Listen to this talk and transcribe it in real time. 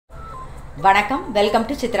வணக்கம், welcome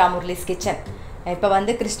to Chitra Murali's kitchen. இப்போ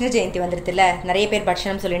வந்து கிருஷ்ண ஜெயந்தி வந்துருதுல, நிறைய பேர்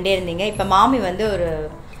பட்சணம் சொல்லிகிட்டே இருந்தீங்க. இப்போ மாமி வந்து ஒரு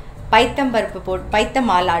பைத்தம்பருப்பு போட்டு பைத்த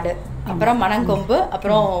மாலாடு, அப்புறம் மணங்கொம்பு,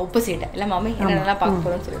 அப்புறம் உப்பு சீடை இல்லை மாமி என்னென்னலாம் பார்க்க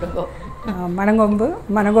போகிறோம்னு சொல்லிடுங்க. மணங்கொம்பு,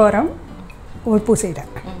 மனகோரம், உப்பு சீடை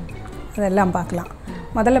அதெல்லாம் பார்க்கலாம்.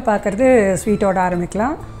 முதல்ல பார்க்குறது ஸ்வீட்டோட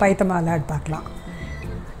ஆரம்பிக்கலாம். பைத்த மாலாடு பார்க்கலாம்.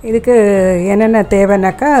 இதுக்கு என்னென்ன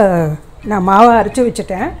தேவைன்னாக்கா, நான் மாவை அரைச்சி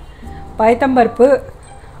வச்சுட்டேன். பைத்தம்பருப்பு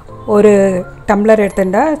ஒரு டம்ளர்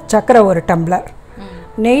எடுத்துட்டா, சர்க்கரை ஒரு டம்ளர்,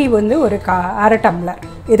 நெய் வந்து ஒரு அரை டம்ளர்.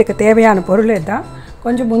 இதுக்கு தேவையான பொருள் இதுதான்.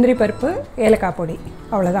 கொஞ்சம் முந்திரி பருப்பு, ஏலக்காய் பொடி,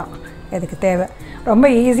 அவ்வளோதான் இதுக்கு தேவை. ரொம்ப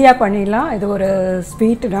ஈஸியாக பண்ணிடலாம். இது ஒரு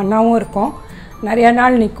ஸ்வீட் நல்லாவும் இருக்கும், நிறையா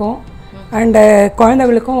நாள் நிற்கும், அண்டு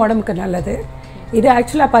குழந்தைகளுக்கும் உடம்புக்கு நல்லது. இது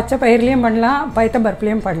ஆக்சுவலாக பச்சை பயிர்லேயும் பண்ணலாம்,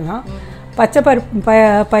 பைத்தம்பருப்புலேயும் பண்ணலாம். பச்சை பருப்பு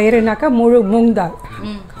பயிருனாக்கா முழு மூங் தால்,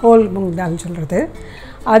 ஹோல் மூங் தால் சொல்கிறது.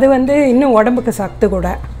 அது வந்து இன்னும் உடம்புக்கு சத்து கூட.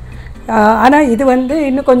 ஆனால் இது வந்து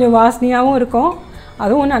இன்னும் கொஞ்சம் வாசனையாகவும் இருக்கும்,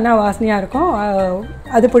 அதுவும் நல்லா வாசனையாக இருக்கும்.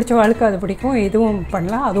 அது பிடிச்சவாளுக்கு அது பிடிக்கும். இதுவும்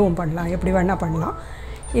பண்ணலாம், அதுவும் பண்ணலாம், எப்படி வேணால் பண்ணலாம்.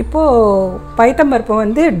 இப்போது பைத்தம்பருப்பை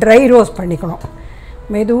வந்து ட்ரை ரோஸ்ட் பண்ணிக்கணும்.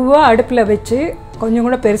 மெதுவாக அடுப்பில் வச்சு, கொஞ்சம்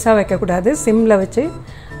கூட பெருசாக வைக்கக்கூடாது, சிம்மில் வச்சு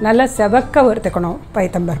நல்லா செவக்க வறுத்துக்கணும்.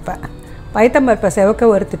 பைத்தம்பருப்பை செவக்க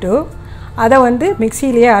வறுத்துட்டு அதை வந்து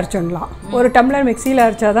மிக்சியிலேயே அரைச்சிடலாம். ஒரு டம்ளர் மிக்சியில்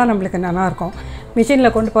அரைச்சா தான் நம்மளுக்கு நல்லாயிருக்கும்.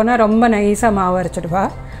 மிஷினில் கொண்டு போனால் ரொம்ப நைஸாக மாவு அரைச்சிடுவா.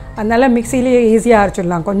 அதனால் மிக்சியிலேயே ஈஸியாக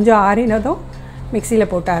அரைச்சிடலாம். கொஞ்சம் ஆறினதும் மிக்சியில்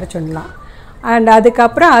போட்டு அரைச்சிடலாம். அண்ட்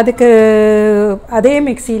அதுக்கப்புறம் அதுக்கு அதே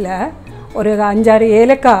மிக்சியில் ஒரு 5-6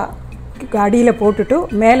 ஏலக்காய் அடியில் போட்டுட்டு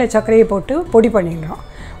மேலே சர்க்கரையை போட்டு பொடி பண்ணிடணும்.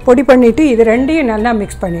 பொடி பண்ணிவிட்டு இது ரெண்டையும் நல்லா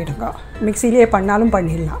மிக்ஸ் பண்ணிவிடுங்க. மிக்சியிலே பண்ணாலும்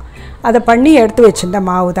பண்ணிடலாம். அதை பண்ணி எடுத்து வச்சுருந்த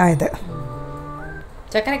மாவு தான் இது.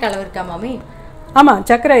 சர்க்கரை கலவு இருக்கா மாமி? ஆமாம்,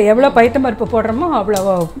 சர்க்கரை எவ்வளோ பைத்தம்பருப்பு போடுறோமோ அவ்வளோ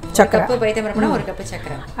சர்க்கரை. பைத்தம்பருப்புனா ஒரு கப்பு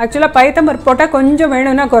சர்க்கரை. ஆக்சுவலாக பைத்தம்பருப்பு போட்டால் கொஞ்சம்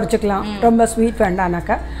வேணும்னா குறைச்சிக்கலாம், ரொம்ப ஸ்வீட்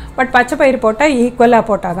வேண்டானாக்கா. பட் பச்சை பயிர் போட்டால் ஈக்குவலாக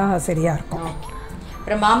போட்டால் தான் சரியாக இருக்கும்.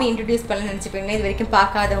 அப்புறம் மாமி இன்ட்ரடியூஸ் பண்ண நினச்சிப்பீங்க, இது வரைக்கும்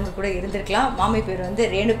பார்க்காதவங்க கூட இருந்திருக்கலாம். மாமி பேர் வந்து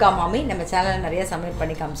ரேணுகா மாமி. நம்ம சேனலில் நிறைய சமையல்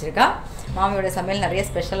பண்ணி காமிச்சிருக்கா. மாமியோட சமையல் நிறைய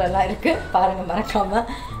ஸ்பெஷலெல்லாம் இருக்குது, பாருங்கள், மறக்காமல்.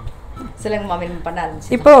 சிலங்க மாமி பண்ண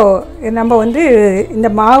ஆரம்பிச்சு. இப்போது நம்ம வந்து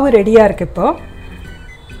இந்த மாவு ரெடியாக இருக்குது.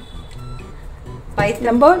 இப்போது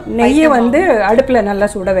நம்ம நெய்யை வந்து அடுப்பில் நல்லா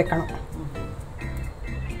சுட வைக்கணும்.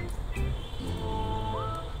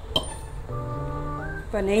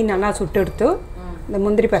 இப்போ நெய் நல்லா சுட்டு எடுத்து இந்த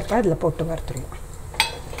முந்திரி பருப்பை அதில் போட்டு வறுத்துடலாம்.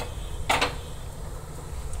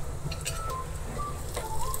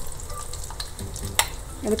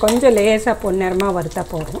 இது கொஞ்சம் லேசாக பொன்னிறமாக வறுத்தா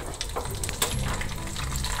போதும்.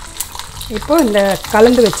 இப்போது இந்த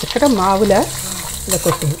கலந்து வச்சுக்கிற மாவில் இதை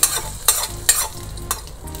கொட்டி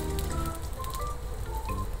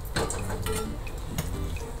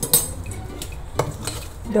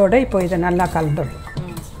இதோட இப்போ இதை நல்லா கலந்துடும்.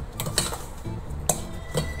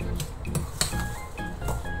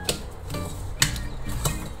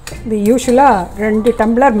 இது யூஸ்வலாக 2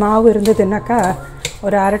 டம்ளர் மாவு இருந்ததுன்னாக்கா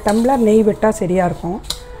ஒரு அரை டம்ளர் நெய் விட்டால் சரியாக இருக்கும்.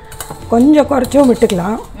 கொஞ்சம் குறைச்சும்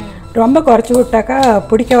விட்டுக்கலாம். ரொம்ப குறைச்சி விட்டாக்கா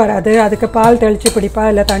பிடிக்க வராது. அதுக்கு பால் தெளித்து பிடிப்பா,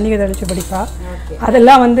 இல்லை தண்ணி தெளித்து பிடிப்பா.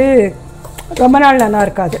 அதெல்லாம் வந்து ரொம்ப நாள் நல்லா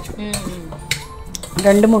இருக்காது.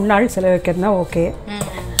 2-3 நாள் செலவிக்கிறதுனா ஓகே.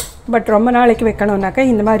 பட் ரொம்ப நாளைக்கு வைக்கணுன்னாக்கா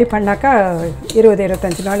இந்த மாதிரி பண்ணாக்கா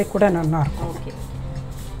 20-25 நாளைக்கு கூட நல்லாயிருக்கும்.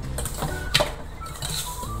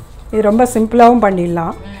 இது ரொம்ப சிம்பிளாகவும்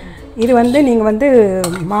பண்ணிடலாம். இது வந்து நீங்கள் வந்து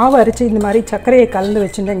மாவு அரைச்சி இந்த மாதிரி சர்க்கரையை கலந்து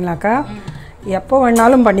வச்சுட்டிங்கனாக்கா எப்போ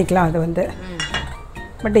வேணாலும் பண்ணிக்கலாம். அது வந்து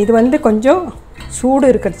பட் இது வந்து கொஞ்சம்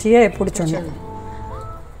சூடு இருக்கிறச்சியே பிடிச்சோணும்.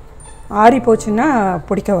 ஆறி போச்சுன்னா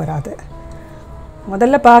பிடிக்க வராது.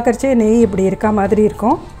 முதல்ல பார்க்குறச்சே நெய் இப்படி இருக்கா மாதிரி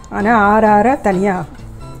இருக்கும், ஆனால் ஆற தனியாக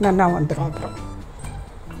நல்லா வந்துடும். அப்புறம்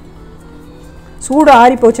சூடு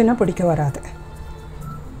ஆறி போச்சுன்னா பிடிக்க வராது.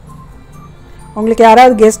 உங்களுக்கு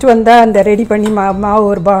யாராவது கெஸ்ட் வந்தால் அந்த ரெடி பண்ணி மாவு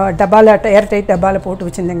ஒரு டப்பாவில், ஏர்டைட் டப்பாவில் போட்டு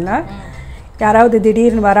வச்சுருந்தீங்களா, யாராவது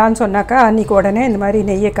திடீர்னு வரான்னு சொன்னாக்கா அன்றைக்கி உடனே இந்த மாதிரி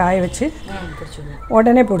நெய்யை காய வச்சு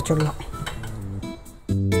உடனே பிடிச்சிடலாம்.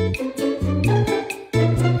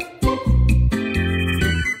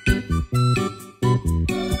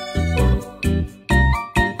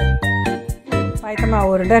 பைத்தமா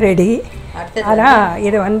உருண்டை ரெடி. ஆனால்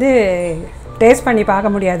இதை வந்து டேஸ்ட் பண்ணி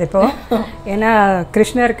பார்க்க முடியாது இப்போது. ஏன்னா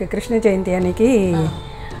கிருஷ்ண ஜெயந்தி அன்னைக்கு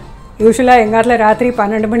யூஸ்வலாக எங்கள் வீட்டில் ராத்திரி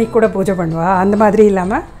 12 மணிக்கு கூட பூஜை பண்ணுவாள். அந்த மாதிரி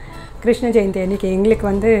இல்லாமல் கிருஷ்ண ஜெயந்தி அன்றைக்கி, எங்களுக்கு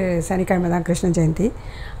வந்து சனிக்கிழமை தான் கிருஷ்ண ஜெயந்தி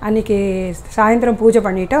அன்றைக்கி சாயந்தரம் பூஜை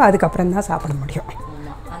பண்ணிவிட்டு அதுக்கப்புறம் தான் சாப்பிட முடியும்.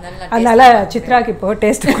 அதனால் சித்ராக்கு இப்போது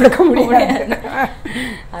டேஸ்ட் கொடுக்க முடியாது.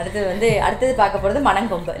 அடுத்தது பார்க்க போகிறது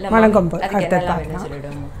மணங்கொம்பு. மணங்கொம்பு அடுத்தது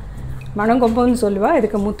பார்க்கலாம். மணங்கொம்புன்னு சொல்லுவாள்,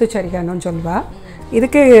 இதுக்கு முத்துச்சரிகானு சொல்லுவாள்.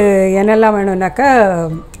 இதுக்கு என்னெல்லாம் வேணும்னாக்கா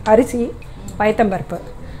அரிசி பைத்தம்பருப்பு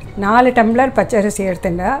 4 டம்ளர் பச்சரிசி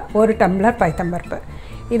எடுத்துட்டா 1 டம்ளர் பைத்தம்பருப்பு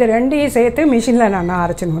இது ரெண்டையும் சேர்த்து மிஷினில் நான்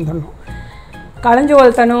அரைச்சின்னு வந்துடணும். களைஞ்சி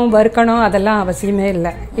ஒழுத்தணும் வறுக்கணும் அதெல்லாம் அவசியமே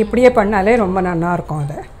இல்லை. இப்படியே பண்ணாலே ரொம்ப நல்லாயிருக்கும்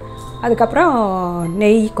அது. அதுக்கப்புறம்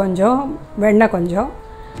நெய் கொஞ்சம் வெண்ணெய் கொஞ்சம்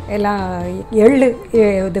எல்லாம் எள்ளு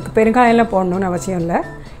இதுக்கு பெருங்காயம்லாம் போடணுன்னு அவசியம் இல்லை.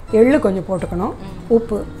 எள்ளு கொஞ்சம் போட்டுக்கணும்.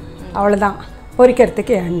 உப்பு அவ்வளோதான்.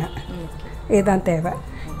 பொரிக்கிறதுக்கு எண்ணெய் இதுதான் தேவை.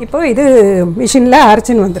 இப்போது இது மிஷினில்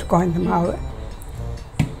அரைச்சின்னு வந்திருக்கோம் இந்த மாவு.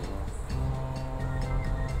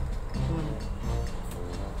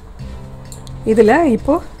 இதில்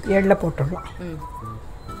இப்போது எள்ளை போட்டுடலாம்.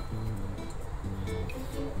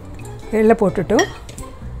 எள்ளை போட்டுட்டு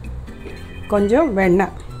கொஞ்சம்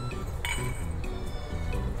வெண்ணெய்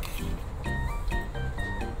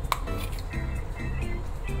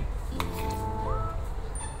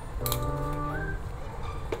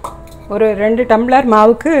ஒரு 2 டம்ளர்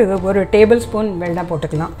மாவுக்கு 1 டேபிள் ஸ்பூன் வெண்ணெய்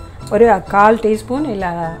போட்டுக்கலாம். ஒரு 1/4 டீஸ்பூன் இல்லை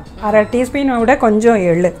 1/2 டீஸ்பூனை விட கொஞ்சம்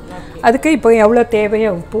எள்ளு. அதுக்கு இப்போ எவ்வளோ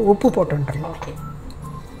தேவையோ உப்பு போட்டுருலாம்.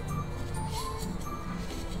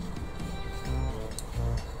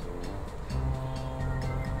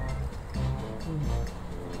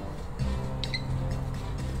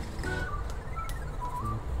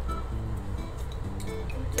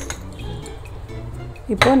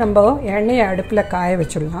 இப்போ நம்ம எண்ணெயை அடுப்பில் காய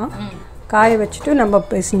வச்சிடலாம். காய வச்சுட்டு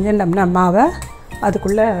நம்ம செஞ்சோம்னா மாவை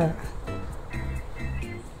அதுக்குள்ளே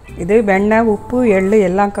இது வெண்ணெய் உப்பு எள்ளு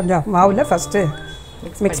எல்லாம் கொஞ்சம் மாவில் ஃபஸ்ட்டு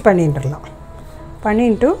மிக்ஸ் பண்ணிட்டுடலாம்.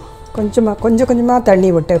 பண்ணிட்டு கொஞ்சம் கொஞ்சமாக தண்ணி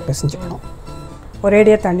விட்டு பிசைஞ்சுக்கணும்.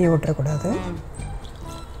 ஒரேடியாக தண்ணி விட்டுறக்கூடாது.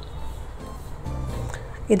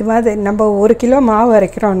 இது மாதிரி நம்ம 1 கிலோ மாவு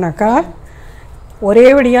அரைக்கிறோம்னாக்கா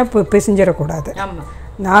ஒரேபடியாக பிசைஞ்சிடக்கூடாது.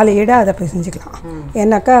 4 ஈடாக அதை பிசைஞ்சிக்கலாம்.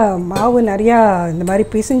 ஏன்னாக்கா மாவு நிறையா இந்த மாதிரி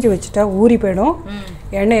பிசைஞ்சு வச்சுட்டா ஊறி போயிடும்,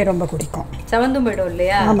 எண்ணெயை ரொம்ப குடிக்கும், செவந்தும் போயிடும்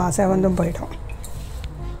இல்லையா? ஆமாம், செவந்தும் போயிடும்.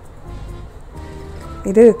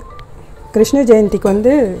 இது கிருஷ்ண ஜெயந்திக்கு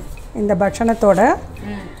வந்து இந்த பட்சணத்தோட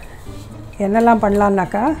என்னெல்லாம்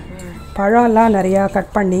பண்ணலான்னாக்கா பழம்லாம் நிறையா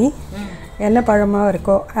கட் பண்ணி என்ன பழமாக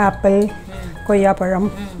இருக்கோ ஆப்பிள் கொய்யாப்பழம்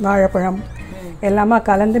வாழைப்பழம் எல்லாமே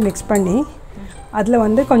கலந்து மிக்ஸ் பண்ணி அதில்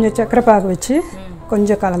வந்து கொஞ்சம் சர்க்கரை பாகு வச்சு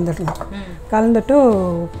கொஞ்சம் கலந்துடலாம். கலந்துட்டு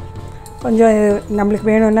கொஞ்சம் நம்மளுக்கு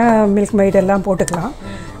வேணும்னா மில்க் மெய்டெல்லாம் போட்டுக்கலாம்.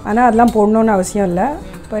 ஆனால் அதெல்லாம் போடணுன்னு அவசியம் இல்லை.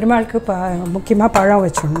 பெருமாளுக்கு முக்கியமாக பழம்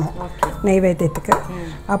வச்சிடணும் நெய்வேத்தியத்துக்கு.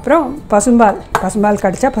 அப்புறம் பசும்பால்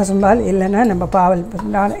கடிச்சா பசும்பால், இல்லைன்னா நம்ம பால்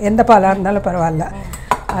எந்த பாலாக இருந்தாலும் பரவாயில்ல.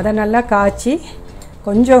 அதை நல்லா காய்ச்சி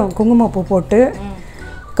கொஞ்சம் குங்குமப்பூ போட்டு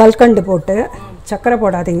கல்கண்டு போட்டு, சர்க்கரை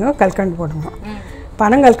போடாதீங்க, கல்கண்டு போடுங்க.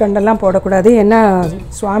 பனங்கல்கண்டெல்லாம் போடக்கூடாது, ஏன்னா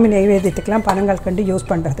சுவாமி நெய்வேத்தியத்துக்கெலாம் பனங்கல்கண்டு யூஸ்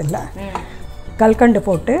பண்ணுறதில்ல. கல்கண்டு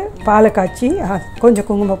போட்டு பாலை காய்ச்சி கொஞ்சம்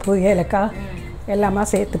குங்குமப்பூ ஏலக்காய் எல்லாமே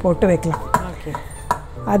சேர்த்து போட்டு வைக்கலாம்.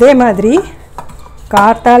 அதே மாதிரி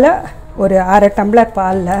கார்த்தால் ஒரு 1/2 டம்ளர்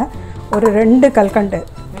பாலில் ஒரு 2 கல்கண்டு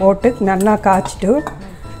போட்டு நல்லா காய்ச்சிட்டு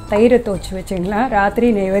தயிரை துவச்சி வச்சிங்களா, ராத்திரி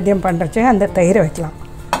நைவேத்தியம் பண்ணுறச்சே அந்த தயிரை வைக்கலாம்.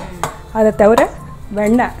 அதை தவிர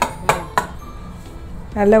வெண்ணெய்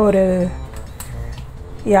நல்ல ஒரு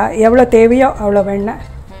எவ்வளோ தேவையோ அவ்வளோ வெண்ணெய்,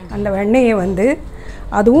 அந்த வெண்ணெயை வந்து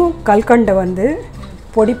அதுவும் கல்கண்டை வந்து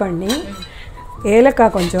பொடி பண்ணி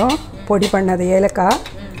ஏலக்காய் கொஞ்சம் பொடி பண்ணது ஏலக்காய்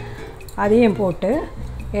அதையும் போட்டு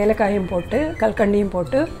ஏலக்காயும் போட்டு கல்கண்டையும்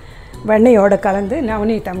போட்டு வெண்ணெயோடு கலந்து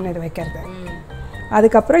நவநீதம்னு இது வைக்கிறது.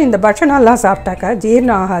 அதுக்கப்புறம் இந்த பட்சணம்லாம் சாப்பிட்டாக்கா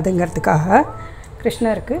ஜீரணம் ஆகாதுங்கிறதுக்காக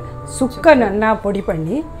கிருஷ்ணருக்கு சுக்கை நல்லா பொடி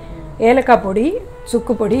பண்ணி ஏலக்காய் பொடி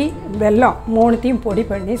சுக்கு பொடி வெல்லம் 3த்தையும் பொடி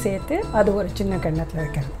பண்ணி சேர்த்து அது ஒரு சின்ன கிண்ணத்தில்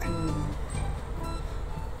வைக்கிறது.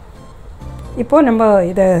 இப்போது நம்ம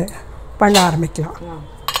இதை பண்ண ஆரம்பிக்கலாம்.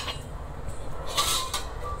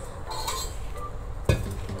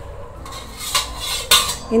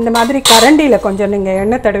 இந்த மாதிரி கரண்டியில் கொஞ்சம் நீங்கள்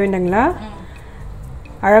எண்ணெய் தடவினீங்களா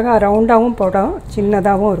அழகாக ரவுண்டாகவும் போடும்,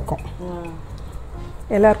 சின்னதாகவும் இருக்கும்.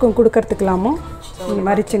 எல்லாருக்கும் கொடுக்கறதுக்கலாமும் இந்த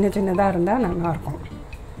மாதிரி சின்ன சின்னதாக இருந்தால் நல்லாயிருக்கும்.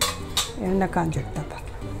 எண்ணெய் காஞ்சி எடுத்தா பார்க்கலாம்.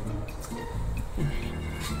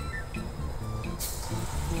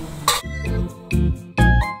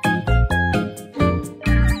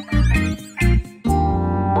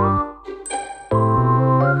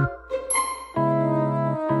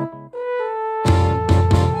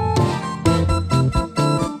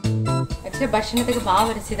 பட்சணத்துக்கு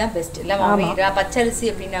மாவரிசி தான் பெஸ்ட் இல்லை? பச்சரிசி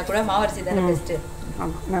அப்படின்னா கூட மாவரிசி தானே பெஸ்ட்டு.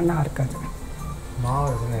 ஆமாம், நல்லா இருக்காது.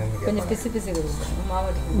 கொஞ்சம் பிசு பிசு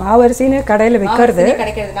மாவரிசின்னு கடையில் விற்கிறது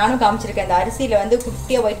கிடைக்கிறது நானும் காமிச்சிருக்கேன். அந்த அரிசியில் வந்து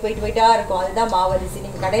குட்டியாக ஒயிட்டாக இருக்கும், அதுதான் மாவரிசி.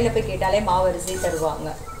 நீங்கள் கடையில் போய் கேட்டாலே மாவரிசி தருவாங்க.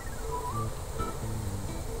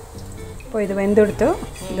 இப்போ இது வெந்தெடுத்து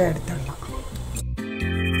இதை எடுத்துடலாம்.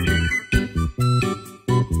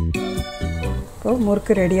 இப்போ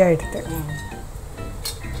முறுக்கு ரெடி ஆகிடுது.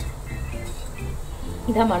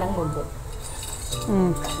 இதான் மணங்கொம்பு.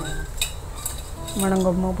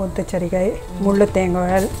 மணங்கொம்பு, முத்துச்சரிகை, முள்ளு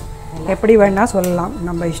தேங்காய் எப்படி வேணால் சொல்லலாம்,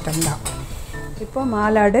 நம்ம இஷ்டம்தான். இப்போ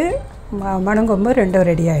மாலாடு மணங்கொம்பு ரெண்டும்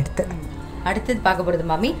ரெடி ஆகிடுது. அடுத்தது பார்க்க போகிறது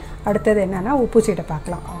மாமி. அடுத்தது என்னென்னா உப்பு சீடை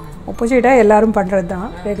பார்க்கலாம். உப்பு சீடை எல்லோரும் பண்ணுறது தான்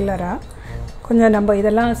ரெகுலராக. கொஞ்சம் நம்ம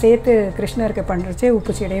இதெல்லாம் சேர்த்து கிருஷ்ணருக்கு பண்ணுறச்சே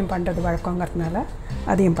உப்பு சீடையும் பண்ணுறது வழக்கங்கிறதுனால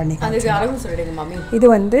அதையும் பண்ணிக்கலாம். இது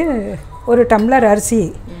வந்து ஒரு டம்ளர் அரிசி,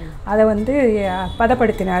 அதை வந்து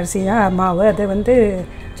பதப்படுத்தின அரிசியாக மாவு. அது வந்து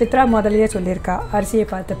சித்ரா முதலையே சொல்லியிருக்கா, அரிசியை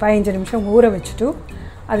பார்த்து 15 நிமிஷம் ஊற வச்சுட்டு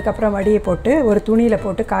அதுக்கப்புறம் வடியை போட்டு ஒரு துணியில்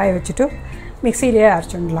போட்டு காய வச்சுட்டு மிக்சியிலே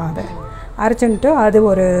அரைச்சிடலாம். அதை அரைச்சின்ட்டு அது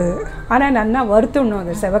ஒரு ஆனால் நல்லா வறுத்துடணும்.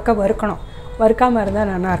 அதை செவக்க வறுக்கணும். வறுக்காமல்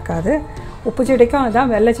இருந்தால் நல்லா இருக்காது. உப்பு செடிக்கும்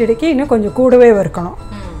அதுதான், வெள்ளை செடிக்கு இன்னும் கொஞ்சம் கூடவே வறுக்கணும்.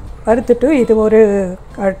 வறுத்துட்டு இது ஒரு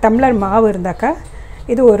டம்ளர் மாவு இருந்தாக்கா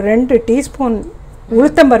இது ஒரு 2 டீஸ்பூன்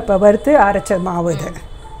உளுத்தம்பருப்பை வறுத்து அரைச்ச மாவு. இது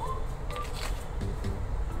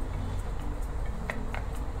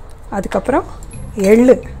அதுக்கப்புறம்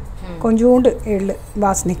எள்ளு, கொஞ்சோண்டு எள்ளு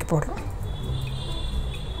வாசனைக்கு போடுறோம்.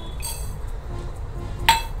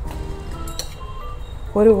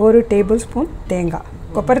 ஒரு டேபிள் ஸ்பூன் தேங்காய்,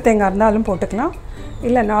 கொப்பரை தேங்காய் இருந்தாலும் போட்டுக்கலாம்,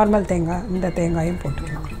 இல்லை நார்மல் தேங்காய் இந்த தேங்காயும்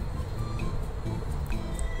போட்டுக்கலாம்.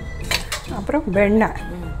 அப்புறம் வெண்ணெய்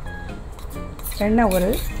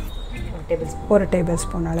ஒரு டேபிள்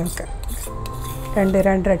ஸ்பூன் அளவுக்கு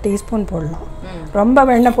 2-2.5 டீஸ்பூன் போடலாம். ரொம்ப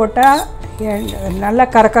வெண்ணெய் போட்டால் நல்லா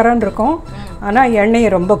கரக்கரன்னு இருக்கும், ஆனால் எண்ணெயை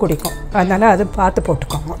ரொம்ப குடிக்கும். அதனால் அது பார்த்து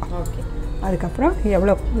போட்டுக்கோங்க. அதுக்கப்புறம்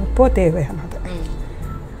எவ்வளோ உப்போ தேவையானது.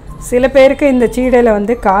 சில பேருக்கு இந்த சீடையில்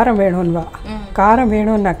வந்து காரம் வேணும்வா. காரம்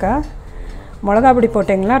வேணும்னாக்கா மிளகா பொடி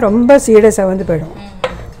போட்டிங்கன்னா ரொம்ப சீடை செவந்து போயிடும்.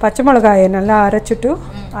 பச்சை மிளகாயை நல்லா அரைச்சிட்டு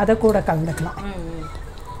அதை கூட கலந்துக்கலாம்.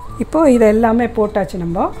 இப்போது இது எல்லாமே போட்டாச்சு.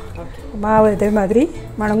 நம்ம மாவு இதே மாதிரி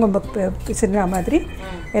மணங்கொம்பு பிசுற மாதிரி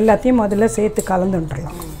எல்லாத்தையும் முதல்ல சேர்த்து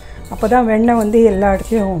கலந்துட்டுலாம். அப்போ தான் வெண்ணெய் வந்து எல்லா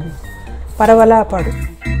இடத்துலையும் பரவலாக படும்.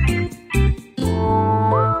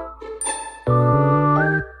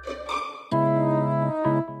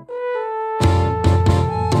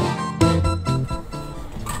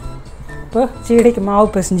 இப்போ சீடைக்கு மாவு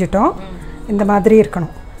பிசைஞ்சிட்டோம். இந்த மாதிரி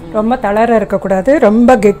இருக்கணும். ரொம்ப தளர இருக்கக்கூடாது,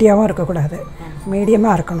 ரொம்ப கெட்டியாகவும் இருக்கக்கூடாது,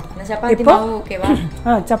 மீடியமாக இருக்கணும். இப்போ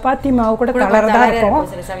சப்பாத்தி மாவு கூட தளரதான் இருக்கும்.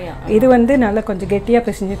 இது வந்து நல்லா கொஞ்சம் கெட்டியாக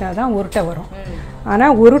பிசைஞ்சிட்டா தான் உருட்டை வரும்.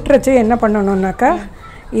 ஆனால் உருட்டுறச்சு என்ன பண்ணணுன்னாக்கா,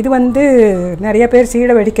 இது வந்து நிறைய பேர்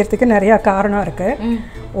சீடை வெடிக்கிறதுக்கு நிறையா காரணம் இருக்குது.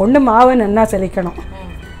 ஒன்று மாவு நல்லா சலிக்கணும்.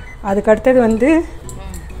 அதுக்கடுத்தது வந்து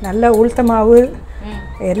நல்ல உளுத்த மாவு,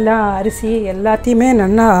 எல்லா அரிசி எல்லாத்தையுமே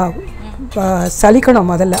நல்லா சலிக்கணும்.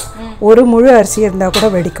 முதல்ல ஒரு முழு அரிசி இருந்தால் கூட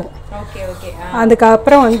வெடிக்கும்.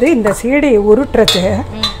 அதுக்கப்புறம் வந்து இந்த சீடையை உருட்டுறது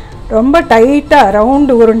ரொம்ப டைட்டாக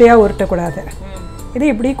ரவுண்டு உருண்டையாக உருட்டக்கூடாது. இது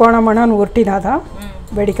இப்படி கோணமானான்னு உருட்டினா தான்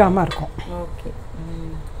வெடிக்காமல் இருக்கும்.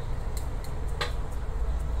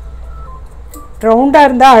 ரவுண்டாக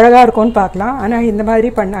இருந்தால் அழகாக இருக்கும்னு பார்க்கலாம், ஆனால் இந்த மாதிரி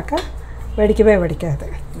பண்ணாக்கா வெடிக்கவே வெடிக்காது.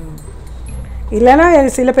 இல்லைன்னா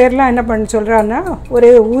சில பேர்லாம் என்ன பண்ண சொல்கிறான்னா, ஒரு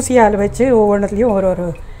ஊசியால் வச்சு ஒவ்வொன்றத்துலேயும் ஒரு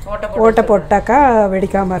ஓட்டை போட்டாக்கா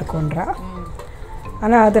வெடிக்காமல் இருக்கும்ன்றா.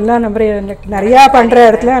 ஆனால் அதெல்லாம் நம்ம நிறையா பண்ணுற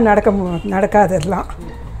இடத்துல நடக்காது. எல்லாம்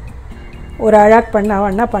ஒரு அழகாக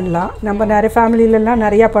பண்ணாவன்னா பண்ணலாம். நம்ம நிறைய ஃபேமிலியிலலாம்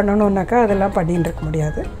நிறையா பண்ணணுன்னாக்கா அதெல்லாம் பண்ணின்னு இருக்க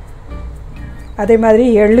முடியாது. அதே மாதிரி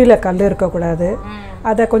எள்ளில் கல் இருக்கக்கூடாது.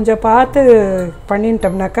 அதை கொஞ்சம் பார்த்து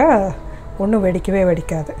பண்ணிட்டோம்னாக்கா ஒன்றும் வெடிக்கவே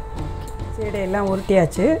வெடிக்காது. சீடையெல்லாம்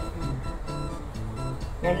உருட்டியாச்சு.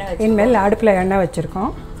 இனிமேல் அடுப்பில் எண்ணெய்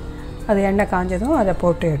வச்சுருக்கோம். அது எண்ணெய் காஞ்சதும் அதை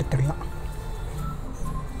போட்டு எடுத்துடலாம்.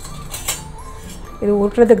 இது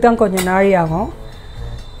உருட்டுறதுக்கு தான் கொஞ்சம் நாழி ஆகும்.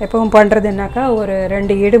 எப்பவும் பண்ணுறதுனாக்கா ஒரு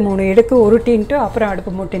 2 ஈடு 3 ஈடுக்கு உருட்டின்ட்டு அப்புறம்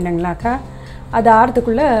அடுப்பு மூட்டினங்கனாக்கா அது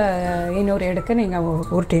ஆறதுக்குள்ளே இன்னொரு எடுக்க நீங்கள்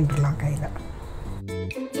உருட்டின்ட்டுலாம் கையில்.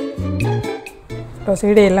 இப்போ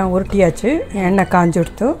சீடையெல்லாம் உருட்டியாச்சு. எண்ணெய் காஞ்சி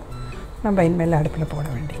எடுத்து நம்ம இனிமேல் அடுப்பில் போட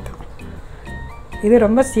வேண்டியதுதான். இது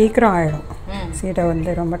ரொம்ப சீக்கிரம் ஆகிடும். சீடை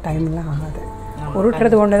வந்து ரொம்ப டைம்லாம் ஆகாது.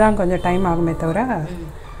 உருட்டுறது ஒன்று தான் கொஞ்சம் டைம் ஆகுமே தவிர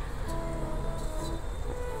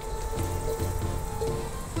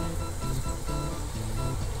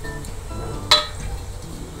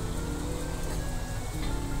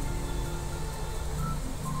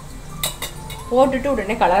போட்டுட்டு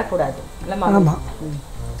உடனே கலரக்கூடாது. ஆமாம்.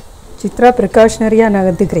 சித்ரா ப்ரிகாஷனரியாக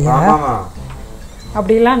நகர்த்துக்கிறியா?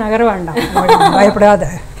 அப்படிலாம் நகர வேண்டாம், பயப்படாத.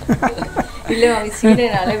 இல்லை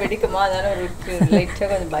சீடைனால வெடிக்குமா, அதனால ஒரு லைட்டாக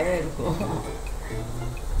கொஞ்சம் பயம் இருக்கும்.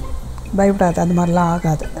 பயப்படாது, அது மாதிரிலாம்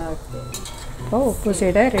ஆகாது. ஓ, உப்பு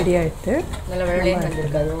சீடை ரெடி ஆகிடுது. நல்ல வெள்ளையும்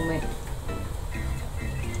வந்துருக்கு அதுவுமே.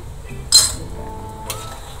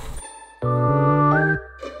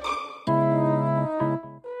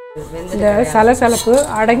 இந்த சலசலப்பு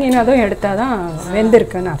அடங்கினதும் எடுத்தால் தான்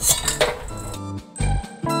வெந்திருக்குன்னு அர்த்தம்.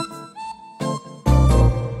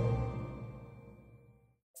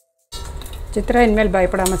 சித்ரா இனிமேல்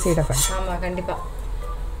பயப்படாமல் சீடை பண்ணு. ஆமாம், கண்டிப்பாக.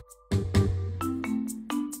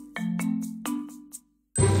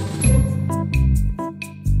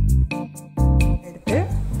 எடுத்து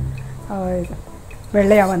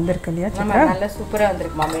வெள்ளையாக வந்திருக்கு இல்லையா சித்ரா? நல்லா சூப்பராக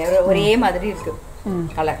வந்திருக்கு மாமி. ஒரே மாதிரி இருக்கு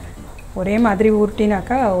கலர். ஒரே மாதிரி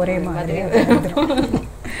ஊட்டினாக்கா ஒரே மாதிரி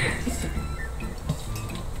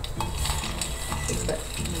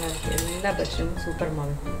எல்லா பட்சமும் சூப்பர்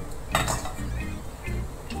மாமி.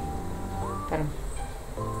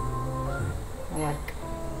 நல்லா இருக்கு.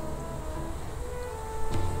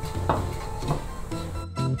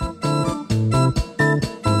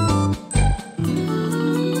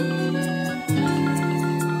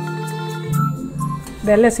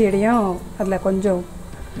 வெள்ளை சீடையும் அதில் கொஞ்சம்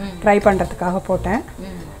ட்ரை பண்ணுறதுக்காக போட்டேன்.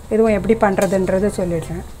 இதுவும் எப்படி பண்ணுறதுன்றது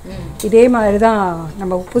சொல்லிடுறேன். இதே மாதிரி தான்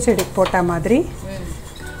நம்ம உப்பு செடிக்கு போட்ட மாதிரி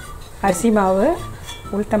அரிசி மாவு,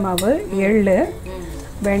 உளுத்த மாவு, எள்,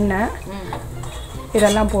 வெண்ணெய்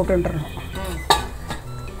இதெல்லாம் போட்டுன்றணும்.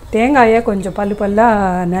 தேங்காயை கொஞ்சம் பல்லு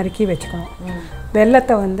பல்லாக நறுக்கி வச்சுக்கணும்.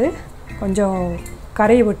 வெல்லத்தை வந்து கொஞ்சம்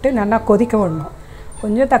கரையை விட்டு நல்லா கொதிக்க விடணும்.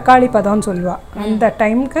 கொஞ்சம் தக்காளி பதம்னு சொல்லுவாள். அந்த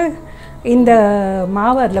டைமுக்கு இந்த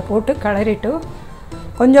மாவு அதில் போட்டு கிளறிட்டு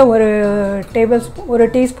கொஞ்சம் ஒரு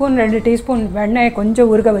டீஸ்பூன் 2 டீஸ்பூன் வெண்ணெயை கொஞ்சம்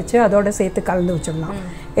உருக வச்சு அதோடு சேர்த்து கலந்து வச்சிடலாம்.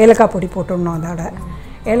 ஏலக்காய் பொடி போட்டுடணும். அதோட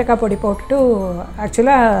ஏலக்காய் பொடி போட்டுட்டு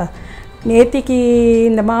ஆக்சுவலாக நேத்திக்கு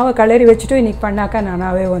இந்த மாவை கிளறி வச்சுட்டு இன்றைக்கி பண்ணாக்கா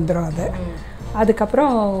நல்லாவே வந்துடும்.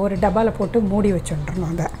 அதுக்கப்புறம் ஒரு டப்பாவில் போட்டு மூடி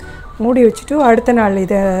வச்சுட்டுருணும். அதை மூடி வச்சுட்டு அடுத்த நாள்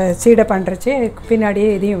இதை சீடை பண்ணுறச்சே பின்னாடியே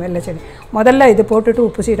இதையும் வெள்ளை செடி முதல்ல இது போட்டுட்டு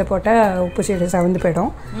உப்பு சீடை போட்டால் உப்பு சீடை சவந்து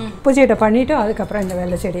போயிடும். உப்பு சீடை பண்ணிவிட்டு அதுக்கப்புறம் இந்த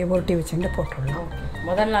வெள்ளை செடியை உருட்டி வச்சுட்டு போட்டுடலாம்.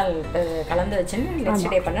 முதல் நாள் கலந்து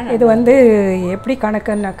வச்சுன்னு இது வந்து எப்படி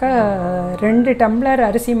கணக்குன்னாக்கா 2 டம்ளர்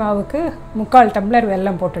அரிசி மாவுக்கு 3/4 டம்ளர்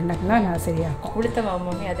வெல்லம் போட்டுருந்தாங்கன்னா நான் சரியாகும். உளுத்த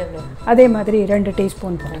மாவு அதே மாதிரி 2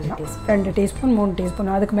 டீஸ்பூன் போடலாம். 2 டீஸ்பூன் 3 டீஸ்பூன்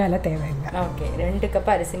அதுக்கு மேலே தேவையில்லை. ஓகே, 2 கப்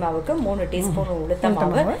அரிசி மாவுக்கு 3 டீஸ்பூன் உளுத்த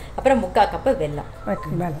மாவு, அப்புறம் 3/4 கப் வெல்லம்.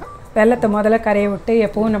 வெல்லத்தை முதல்ல கரையை விட்டு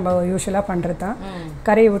எப்பவும் நம்ம யூஸ்வலாக பண்ணுறது தான்.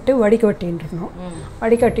 கரையை விட்டு வடிகட்டின்ட்டுருணும்.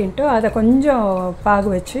 வடிகட்டின்ட்டு அதை கொஞ்சம் பாகு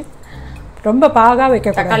வச்சு ரொம்ப பாகாக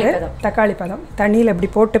வைக்கக்கூடாது. தக்காளி பதம் தண்ணியில் இப்படி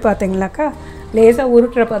போட்டு பார்த்தீங்கன்னாக்கா லேசாக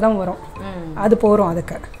உருட்டுற பதம் வரும். அது போகிறோம்.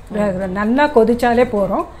 அதுக்கு நல்லா கொதிச்சாலே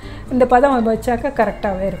போகிறோம். இந்த பதம் வச்சாக்கா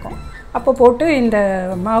கரெக்டாகவே இருக்கும். அப்போ போட்டு இந்த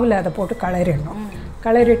மாவில் அதை போட்டு கிளறிடணும்.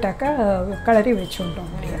 கிளறிட்டாக்கா கிளறி வச்சுட்டோம்.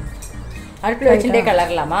 அப்படியே அடுப்பில் வச்சுட்டே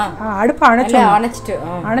கிளறலாமா? அடுப்பை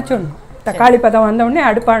அணைச்சிடணும். தக்காளி பதம் வந்தோடனே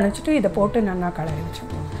அடுப்பை அணைச்சிட்டு இதை போட்டு நல்லா கிளறி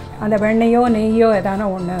வச்சிடணும். அந்த வெண்ணெயோ நெய்யோ எதான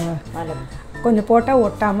ஒன்று கொஞ்சம் போட்டால்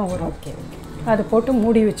ஒட்டாமல் வரும். அதை போட்டு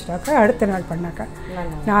மூடி வச்சுட்டாக்கா அடுத்த நாள் பண்ணாக்கா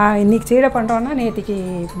நான் இன்றைக்கி சீடை பண்ணுறோன்னா நேற்றுக்கு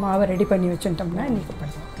மாவை ரெடி பண்ணி வச்சுட்டோம்னா இன்றைக்கி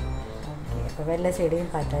பண்ணுறோம். இப்போ வெள்ளை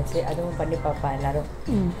சீடையும் பார்த்தாச்சு, அதுவும் பண்ணி பார்ப்பா எல்லோரும்.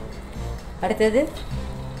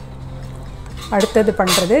 அடுத்தது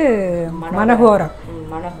பண்ணுறது மனோகரம்.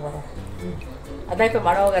 அதான் இப்போ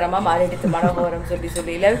மனோகரமாக மாறிடுச்சு. மனோகரம்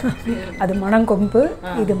சொல்லியில் அது மணங்கொம்பு,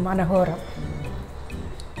 இது மனோகரம்.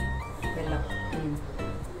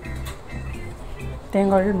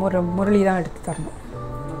 தேங்காய் முரளி தான் எடுத்து தரணும்.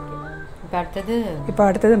 இப்போ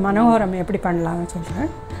அடுத்தது மனோகரம் எப்படி பண்ணலாம்னு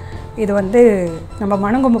சொல்கிறேன். இது வந்து நம்ம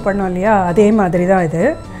மணங்கொம்பு பண்ணோம் இல்லையா, அதே மாதிரி தான் இது.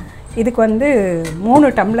 இதுக்கு வந்து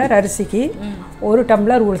 3 டம்ளர் அரிசிக்கு 1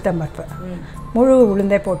 டம்ளர் உளுத்தம்பருப்பு. முழு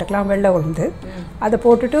உளுந்தே போட்டுக்கலாம், வெள்ளை உளுந்து. அதை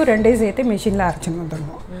போட்டுட்டு 2ஐயும் சேர்த்து மிஷினில் அரைச்சின்னு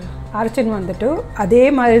வந்துடணும். அரைச்சின்னு வந்துட்டு அதே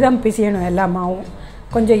மாதிரி தான் பிசியணும் எல்லா மாவும்.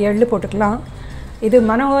 கொஞ்சம் எள் போட்டுக்கலாம். இது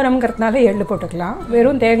மனோகரம்ங்கிறதுனால எள் போட்டுக்கலாம்.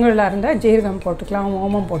 வெறும் தேங்காயில் இருந்தால் ஜீரகம் போட்டுக்கலாம்,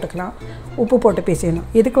 ஓமம் போட்டுக்கலாம். உப்பு போட்டு பிசையணும்.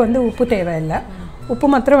 இதுக்கு வந்து உப்பு தேவையில்லை. உப்பு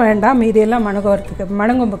மாத்திரம் வேண்டாம். மீதியெல்லாம்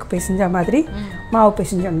மணங்கொம்புக்கு பிசைஞ்ச மாதிரி மாவு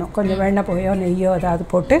பிசைஞ்சிடணும். கொஞ்சம் வெண்ணெய் போயோ நெய்யோ ஏதாவது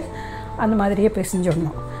போட்டு அந்த மாதிரியே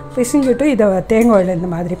பிசைஞ்சிடணும். பிசைஞ்சிட்டு இதை தேங்காயில் இந்த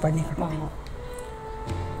மாதிரி பண்ணிக்கணும்.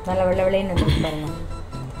 நல்லா வெள்ளை வெள்ளைன்னு பாருங்க.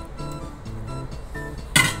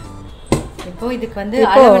 இப்போ இதுக்கு வந்து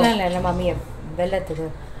அளவெல்லாம் இல்லை மாமி.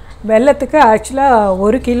 வெல்லத்துக்கு ஆக்சுவலாக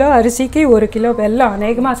 1 கிலோ அரிசிக்கு 1 கிலோ வெல்லம்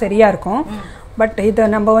அநேகமாக சரியாக இருக்கும். பட் இதை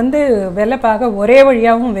நம்ம வந்து வெள்ளைப்பாக ஒரே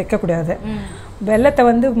வழியாகவும் வைக்கக்கூடாது. வெல்லத்தை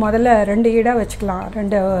வந்து முதல்ல 2 ஈடாக வச்சுக்கலாம்.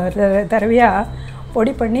 2 தடவையாக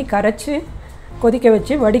பொடி பண்ணி கரைச்சி கொதிக்க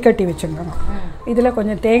வச்சு வடிகட்டி வச்சுக்கணும். இதில்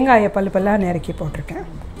கொஞ்சம் தேங்காயை பல்லாக நறுக்கி போட்டிருக்கேன்.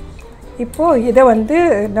 இப்போது இதை வந்து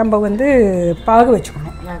நம்ம வந்து பாகு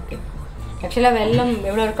வச்சுக்கணும். ஓகே, ஆக்சுவலாக வெல்லம்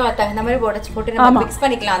எவ்வளோ இருக்கோ அது தகுந்த மாதிரி உடச்சி போட்டு நம்ம மிக்ஸ்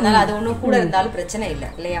பண்ணிக்கலாம். அதனால அது ஒன்றும் கூட இருந்தாலும் பிரச்சனை இல்லை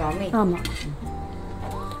இல்லையா மாமி? ஆமாம்.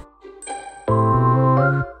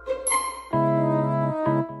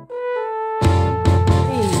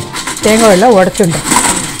 தேங்காயெல்லாம் உடச்சுட்டோம்.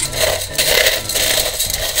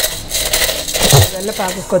 வெள்ளை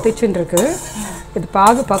பாகு கொதிச்சுன்னு இருக்கு. இது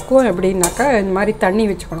பாகு பக்குவம் எப்படின்னாக்கா இந்த மாதிரி தண்ணி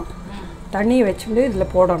வச்சுக்கணும். தண்ணி வச்சுட்டு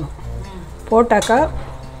இதில் போடணும். போட்டாக்கா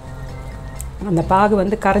அந்த பாகு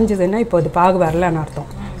வந்து கரைஞ்சிதுன்னா இப்போ அது பாகு வரலன்னு அர்த்தம்.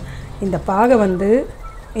 இந்த பாகை வந்து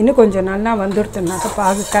இன்னும் கொஞ்சம் நல்லா வந்துடுத்துனாக்கா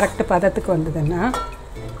பாகு கரெக்டு பதத்துக்கு வந்ததுன்னா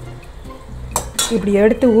இப்படி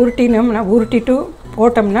எடுத்து உருட்டினோம்னா உருட்டிட்டு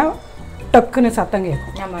போட்டோம்னா டக்குன்னு சத்தம்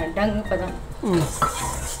கேட்கும். ஆமாம், டங்கு பதம்.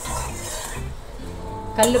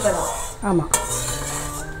 கல் பதம். ஆமாம்.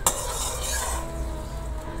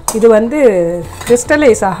 இது வந்து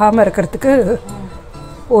கிறிஸ்டலைஸ் ஆகாமல் இருக்கிறதுக்கு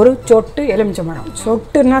ஒரு சொட்டு எலுமிச்சம்பழம்,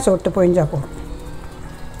 சொட்டுன்னா சொட்டு பொழிஞ்சா போடும்.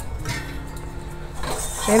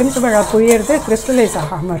 எலுமிச்சம்பழம் புழியறது கிறிஸ்டலைஸ்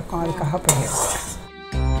ஆகாமல் இருக்கும், அதுக்காக புழியறது.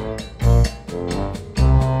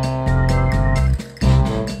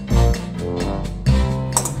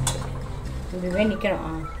 இதுவே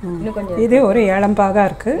நிற்கணும். இன்னும் கொஞ்சம் இது ஒரு இளம்பாக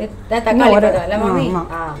இருக்குது.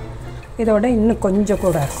 இதோட இன்னும் கொஞ்சம்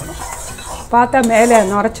கூட இருக்கணும். பார்த்தா மேலே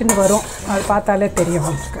நுரைச்சின்னு வரும், அது பார்த்தாலே தெரியும்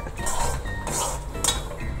உங்களுக்கு.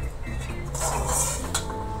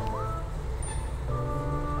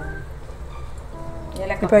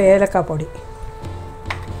 இப்போ ஏலக்காய் பொடி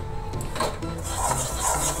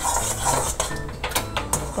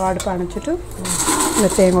அடுப்பு அணைச்சிட்டு இந்த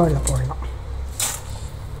தேங்காயில் போடலாம்.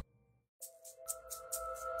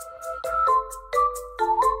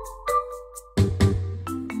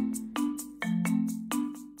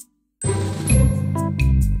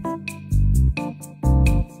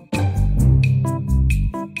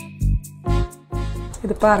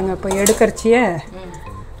 இது பாருங்கள், இப்போ எடுக்கரிச்சியே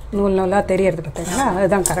நூல் நூலாக தெரியறது பார்த்தீங்களா,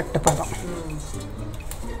 அதுதான் கரெக்டு பதம்.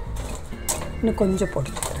 இன்னும் கொஞ்சம்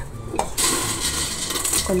போட்டுக்கிறேன்,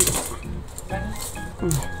 கொஞ்சம்.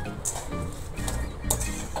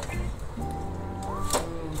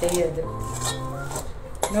 தெரியுது,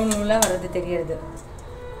 நூல் நூலாக வர்றது தெரியுது.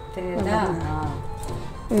 தெரியுதா?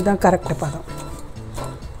 இதுதான் கரெக்டு பதம்.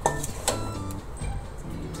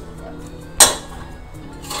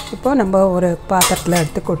 இப்போ நம்ம ஒரு பாத்திரத்தில்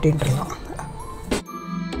எடுத்து கொட்டிட்டுருலாம்.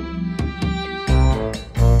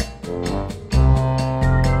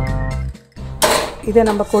 இதை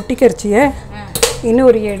நம்ம கொட்டிக்கரிச்சியை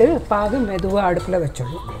இன்னொரு ஏடு பாகு மெதுவாக அடுப்பில்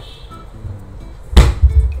வச்சிடணும்.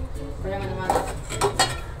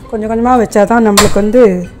 கொஞ்சம் கொஞ்சமாக வச்சா தான் நம்மளுக்கு வந்து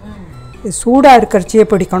சூடாக இருக்கிறச்சியே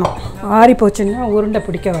பிடிக்கணும். ஆறி போச்சுன்னா உருண்டை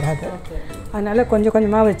பிடிக்க வராது. அதனால் கொஞ்சம்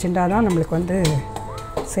கொஞ்சமாக வச்சுட்டா தான் நம்மளுக்கு வந்து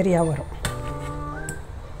சரியாக வரும்.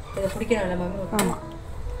 இதை பிடிக்கணும்ல மம்மி? ஆமாம்.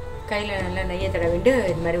 கையில் நல்லா நெய்யை தடவிட்டு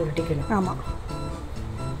இது மாதிரி உருட்டிக்கணும். ஆமாம்,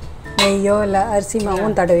 நெய்யோ இல்லை அரிசி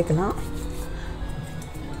மாவும் தடவிக்கலாம்.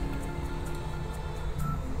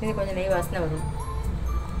 இது கொஞ்சம் நெய் வாசனை வரும்.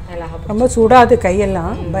 ரொம்ப சூடாது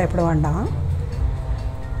கையெல்லாம், பயப்பட வேண்டாம்.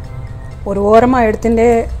 ஒரு ஓரமாக எடுத்துகிட்டே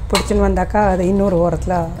பிடிச்சின்னு வந்தாக்கா அது இன்னொரு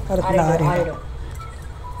ஓரத்தில் அதுக்குள்ளே ஆறிடும்.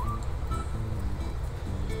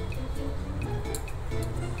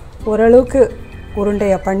 ஓரளவுக்கு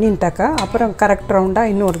உருண்டையை பண்ணிட்டாக்கா அப்புறம் கரெக்ட்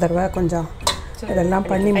ரவுண்டாக இன்னொரு தடவை கொஞ்சம் இதெல்லாம்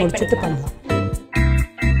பண்ணி முடிச்சுட்டு பண்ணலாம்.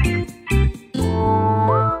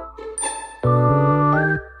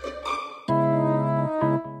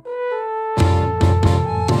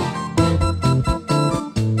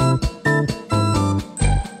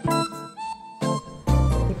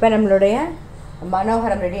 இப்போ நம்மளுடைய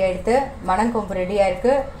மனோகரம் ரெடி ஆகிடுது, மணங்கொம்பு ரெடி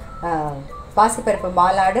ஆகிருக்கு, பாசிப்பருப்பு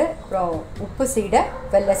மாலாடு, அப்புறம் உப்பு சீடை,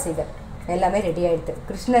 வெள்ளை சீடை எல்லாமே ரெடி ஆகிடுது.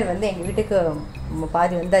 கிருஷ்ணர் வந்து எங்கள் வீட்டுக்கு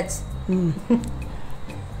பாதி வந்தாச்சு.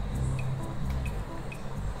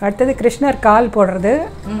 அடுத்தது கிருஷ்ணர் கால் போடுறது,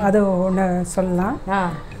 அது ஒன்று சொல்லலாம்.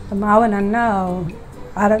 மாவை நல்லா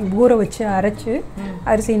ஊற வச்சு அரைச்சி,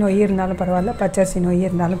 அரிசி நொய் இருந்தாலும் பரவாயில்ல, பச்சரிசி நொய்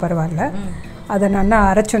இருந்தாலும் பரவாயில்ல, அதை நல்லா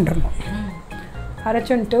அரைச்சுட்டுருணும்.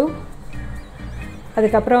 அரைச்சுன்ட்டு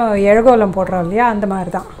அதுக்கப்புறம் எழகோலம் போடுறோம் இல்லையா, அந்த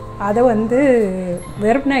மாதிரி தான். அதை வந்து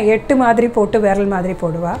வெறும்னா 8 மாதிரி போட்டு விரல் மாதிரி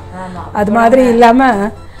போடுவா. அது மாதிரி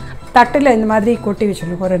இல்லாமல் தட்டில் இந்த மாதிரி கொட்டி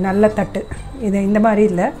வச்சிடணும். ஒரு நல்ல தட்டு, இது இந்த மாதிரி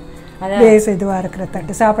இல்லை, பேஸ் இதுவாக இருக்கிற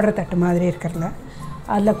தட்டு, சாப்பிட்ற தட்டு மாதிரி இருக்கிறதுல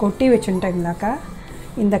அதில் கொட்டி வச்சுட்டாங்கனாக்கா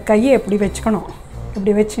இந்த கையை இப்படி வச்சுக்கணும்.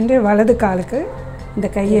 இப்படி வச்சுட்டு வலது காலுக்கு இந்த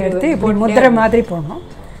கையை எடுத்து இப்படி முத்திரை மாதிரி போடணும்.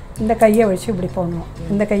 இந்த கையை வச்சு இப்படி போடணும்,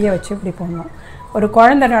 இந்த கையை வச்சு இப்படி போடணும். ஒரு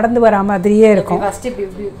குழந்தை நடந்து வரா மாதிரியே இருக்கும். ஃபஸ்ட்டு இப்படி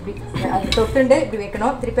இப்படி இப்படி அது தொட்டுண்டு இப்படி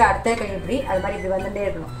வைக்கணும், திருப்பி அடுத்த கை இப்படி, அது மாதிரி இப்படி வந்துட்டே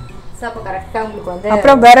இருக்கணும். ஸோ அப்போ கரெக்டாக உங்களுக்கு வந்து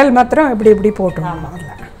அப்புறம் விரல் மாத்திரம் இப்படி இப்படி போட்டுருவோம்.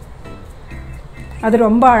 அது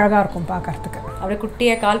ரொம்ப அழகாக இருக்கும் பார்க்கறதுக்கு. அப்படியே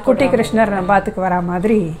குட்டியாக கால் குட்டி கிருஷ்ணர் பாத்துக்கு வரா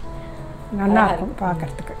மாதிரி நல்லா இருக்கும்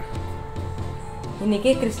பார்க்கறதுக்கு.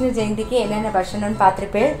 இன்றைக்கி கிருஷ்ண ஜெயந்திக்கு என்னென்ன பட்சணம்னு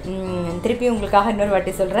பார்த்துருப்பேன். திருப்பி உங்களுக்காக இன்னொரு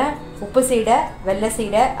வாட்டி சொல்கிறேன். உப்பு சீடை, வெள்ளை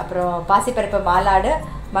சீடை, அப்புறம் பாசிப்பருப்பு மாலாடு,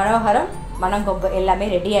 மனோகரம், மணங்கொம்பு எல்லாமே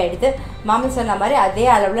ரெடி ஆகிடுது. மாமி சொன்ன மாதிரி அதே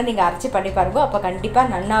அளவில் நீங்கள் அரைச்சி பண்ணி பாருங்க. அப்போ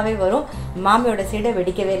கண்டிப்பாக நன்னாவே வரும். மாமியோட சீடை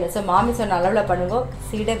வெடிக்கவே இல்லை. ஸோ மாமி சொன்ன அளவில் பண்ணுங்க,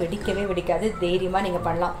 சீடை வெடிக்கவே வெடிக்காது. தைரியமாக நீங்கள்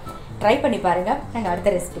பண்ணலாம். ட்ரை பண்ணி பாருங்கள். நாங்கள்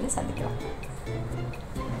அடுத்த ரெசிபியில் சந்திக்கலாம்.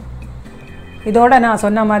 இதோட நான்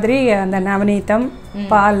சொன்ன மாதிரி அந்த நவநீதம்,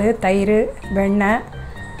 பால், தயிர், வெண்ணெய்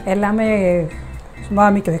எல்லாமே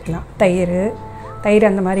சுவாமிக்கு வைக்கலாம். தயிர்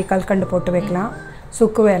அந்த மாதிரி கல்கண்டு போட்டு வைக்கலாம்.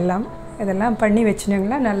 சுக்கு வெல்லம் இதெல்லாம் பண்ணி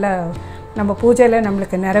வச்சுனீங்கன்னா நல்லா நம்ம பூஜையில்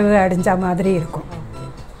நம்மளுக்கு நிறைவு அடைஞ்ச மாதிரி இருக்கும்.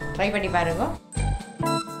 ட்ரை பண்ணி பாருங்க.